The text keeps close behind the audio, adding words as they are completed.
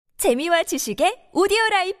재미와 지식의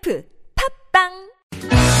오디오라이프 팝빵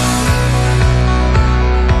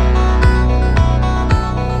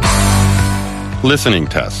Listening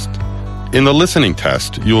test. In the listening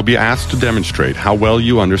test, you will be asked to demonstrate how well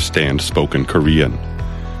you understand spoken Korean.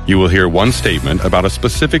 You will hear one statement about a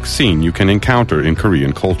specific scene you can encounter in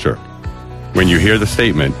Korean culture. When you hear the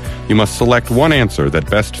statement, you must select one answer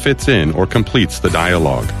that best fits in or completes the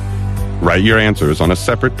dialogue. Write your answers on a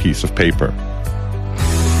separate piece of paper.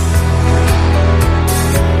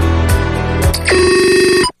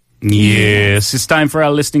 Yes, it's time for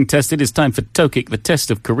our listening test. It is time for Tokic, the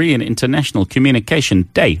test of Korean international communication,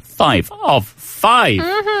 day 5 of 5.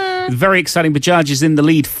 Mm-hmm. Very exciting. Bajaj is in the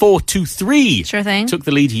lead, 4-3. Sure thing. Took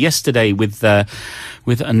the lead yesterday with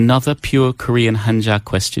another pure Korean hanja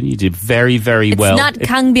question. You did very, very well. It's not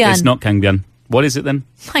Kangbyeon. It's not Kangbyeon. What is it then?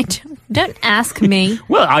 Don't ask me.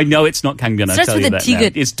 Well, I know it's not Kangbyeon. I tell you that now.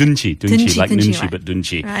 It's dunchi, like nunchi, right. but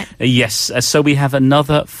dunchi. Right. Yes. So we have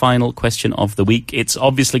another final question of the week. It's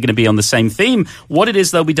obviously going to be on the same theme. What it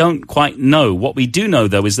is, though, we don't quite know. What we do know,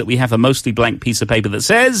 though, is that we have a mostly blank piece of paper that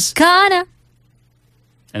says... Kana.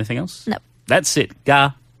 Anything else? No. That's it.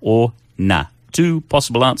 Ga or na. 2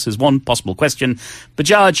 possible answers, 1 possible question.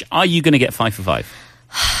 Bajaj, are you going to get 5 for 5?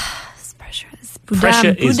 This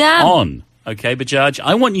Pressure is on. Okay, Bajaj,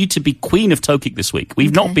 I want you to be Queen of Tokic this week.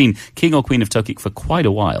 We've not been King or Queen of Tokic for quite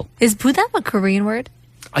a while. Is budam a Korean word?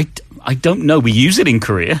 I don't know. We use it in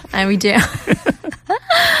Korea. We do. Okay,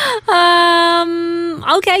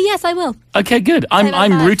 yes, I will. Okay, good.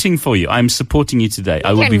 I'm rooting for you. I'm supporting you today.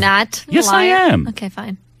 You're not. Yes, liar. I am. Okay,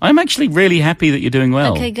 fine. I'm actually really happy that you're doing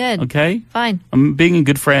well. Okay, good. Okay? Fine. I'm being a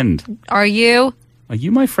good friend. Are you? Are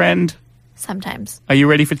you my friend? Sometimes. Are you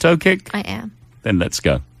ready for Tokic? I am. Then let's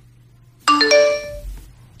go.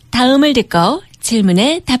 다음을 듣고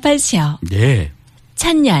질문에 답하시오. 네.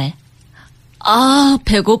 찬열.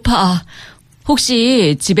 배고파.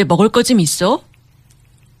 혹시 집에 먹을 거 좀 있어?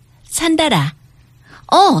 산다라.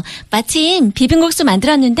 마침 비빔국수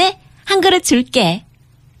만들었는데 한 그릇 줄게.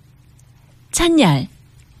 찬열.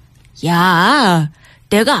 야,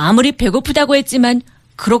 내가 아무리 배고프다고 했지만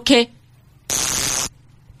그렇게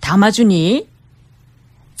담아주니?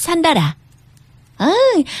 산다라.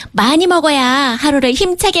 많이 먹어야 하루를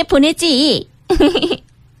힘차게 보내지.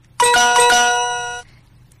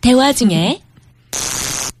 대화 중에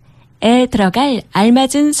에 들어갈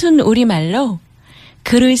알맞은 순 우리말로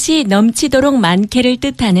그릇이 넘치도록 많게를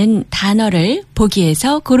뜻하는 단어를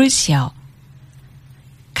보기에서 고르시오.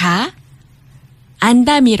 가,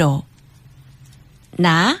 안다미로.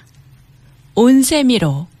 나,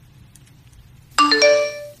 온세미로.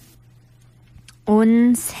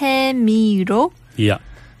 온세미로? Yeah.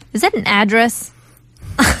 Is that an address?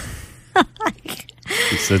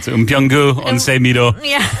 It's Umpyeonggu on Semiro.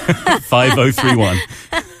 Yeah. 5031.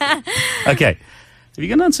 Okay. Have you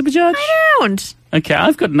got an answer, Bajaj? I don't. Okay,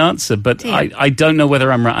 I've got an answer, but I don't know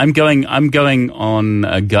whether I'm right. I'm going on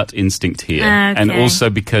a gut instinct here. Okay. And also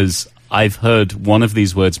because I've heard one of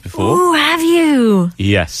these words before. Ooh, have you?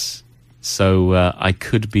 Yes. So I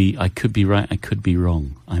could be right, I could be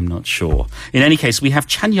wrong. I'm not sure. In any case, we have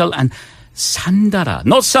Chanyeol and Sandara.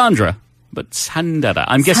 Not Sandra, but Sandara.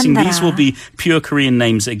 I'm guessing these will be pure Korean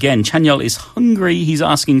names again. Chanyeol is hungry. He's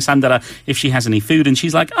asking Sandara if she has any food, and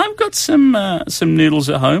she's like, I've got some noodles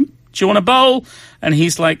at home. Do you want a bowl? And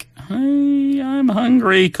he's like, hey, I'm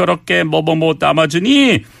hungry. 그렇게 뭐뭐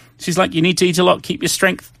담아주니? She's like, you need to eat a lot. Keep your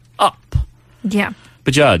strength up. Yeah.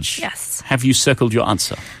 Bajaj, yes. Have you circled your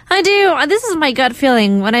answer? I do. This is my gut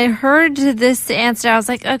feeling. When I heard this answer, I was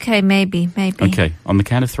like, okay, maybe. Okay, on the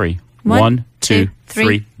count of 3. 1, 2,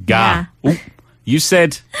 3. Ga. Ooh, you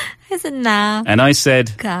said... I said na. And I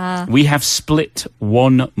said... Ga. We have split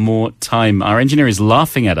one more time. Our engineer is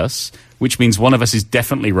laughing at us, which means one of us is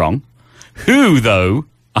definitely wrong. Who, though...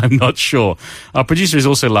 I'm not sure. Our producer is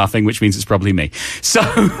also laughing, which means it's probably me. So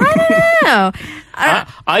I don't know.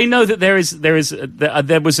 I know that there's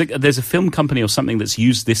a film company or something that's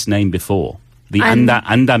used this name before. The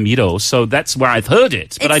Andamiro. So that's where I've heard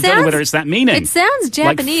it, but I don't know whether it's that meaning. It sounds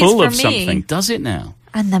Japanese like full for of me. something. Does it now?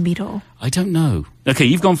 Andamiro. I don't know. Okay,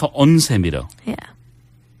 you've gone for onsemiro. Yeah.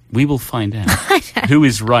 We will find out who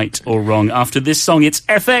is right or wrong after this song. It's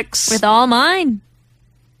FX. With all mine.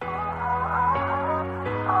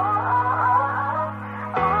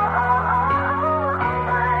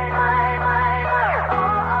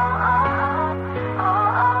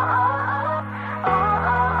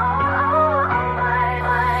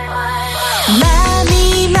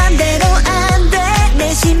 마음이 맘대로 안 돼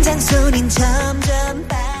내 심장 소린 점점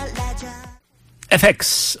빨라져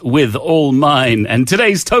FX with All Mine. And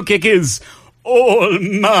today's Tokic is all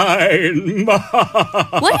mine.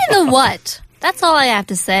 What in the what? That's all I have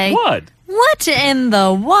to say. What? What in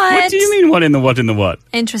the what? What do you mean, what in the what in the what?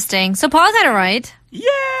 Interesting. So Paul got it right. Yeah.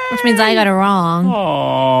 Which means I got it wrong.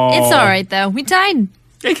 Aww. It's all right, though. We tied.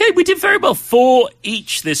 Okay, we did very well. 4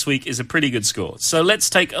 each this week is a pretty good score. So let's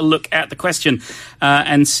take a look at the question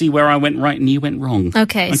and see where I went right and you went wrong.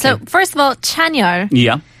 Okay. So first of all, 찬열.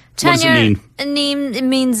 Yeah. What does it mean? It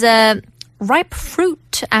means ripe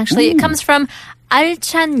fruit, actually. It comes from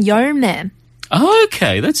알찬 열매.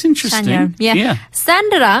 Okay, that's interesting. 찬열. Yeah.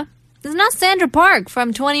 Sandra. It's not Sandra Park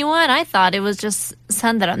from 21. I thought it was just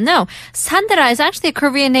Sandra. No. Sandra is actually a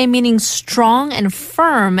Korean name meaning strong and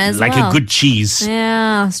firm as like well. a good cheese.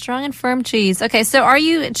 Yeah, strong and firm cheese. Okay, so are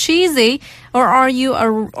you cheesy or are you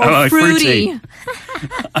fruity?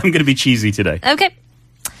 I'm going to be cheesy today. Okay.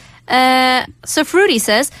 So Fruity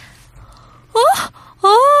says,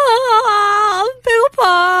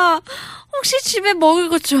 배고파. 혹시 집에 먹을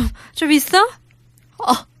것 좀 있어?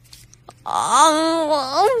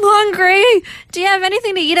 I'm hungry. Do you have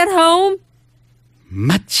anything to eat at home?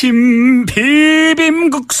 마침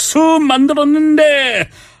비빔국수 만들었는데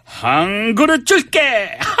한 그릇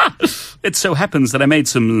줄게. It so happens that I made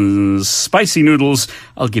some spicy noodles.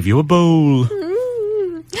 I'll give you a bowl.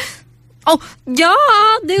 야,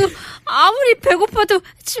 내가 아무리 배고파도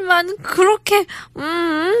하지만 그렇게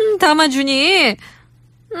담아주니.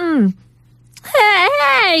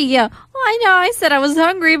 Hey, I know I said I was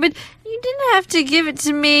hungry, but you didn't have to give it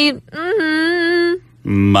to me.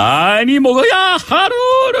 많이 먹어야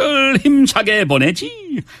하루를 힘차게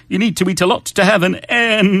보내지. You need to eat a lot to have an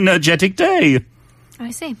energetic day.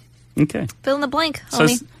 I see. Okay. Fill in the blank, So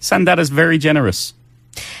homie. Sandara's very generous.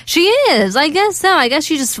 She is. I guess so. I guess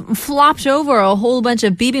she just flopped over a whole bunch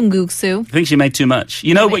of bibimbap. I think she made too much.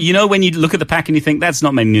 You know what? You know when you look at the pack and you think that's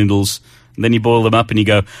not many noodles, and then you boil them up and you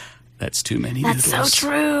go, that's too many That's noodles. so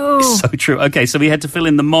true. So true. Okay, so we had to fill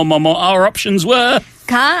in the more. Our options were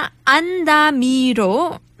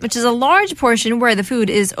안다미로, which is a large portion where the food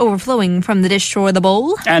is overflowing from the dish or the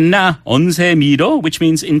bowl. and on세미로, which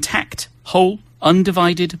means intact, whole,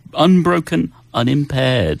 undivided, unbroken,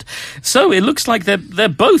 unimpaired. So it looks like they're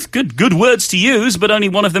both good words to use, but only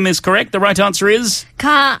one of them is correct. The right answer is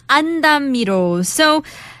안다미로. So,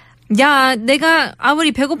 야, 내가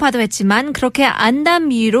아무리 배고파도 했지만 그렇게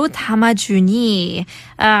안다미로 담아주니.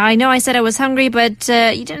 I know I said I was hungry, but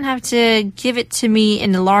you didn't have to give it to me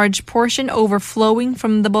in a large portion, overflowing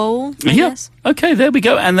from the bowl. I guess. Okay, there we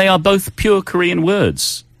go. And they are both pure Korean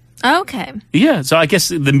words. Okay. Yeah, so I guess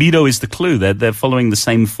the miro is the clue. They're following the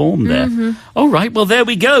same form there. All right, well, there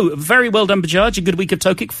we go. Very well done, Bajaj. A good week of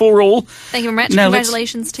Tokic for all. Thank you very much. Now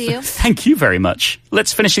Congratulations to you. Thank you very much.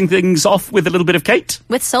 Let's finishing things off with a little bit of Kate.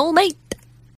 With Soulmate.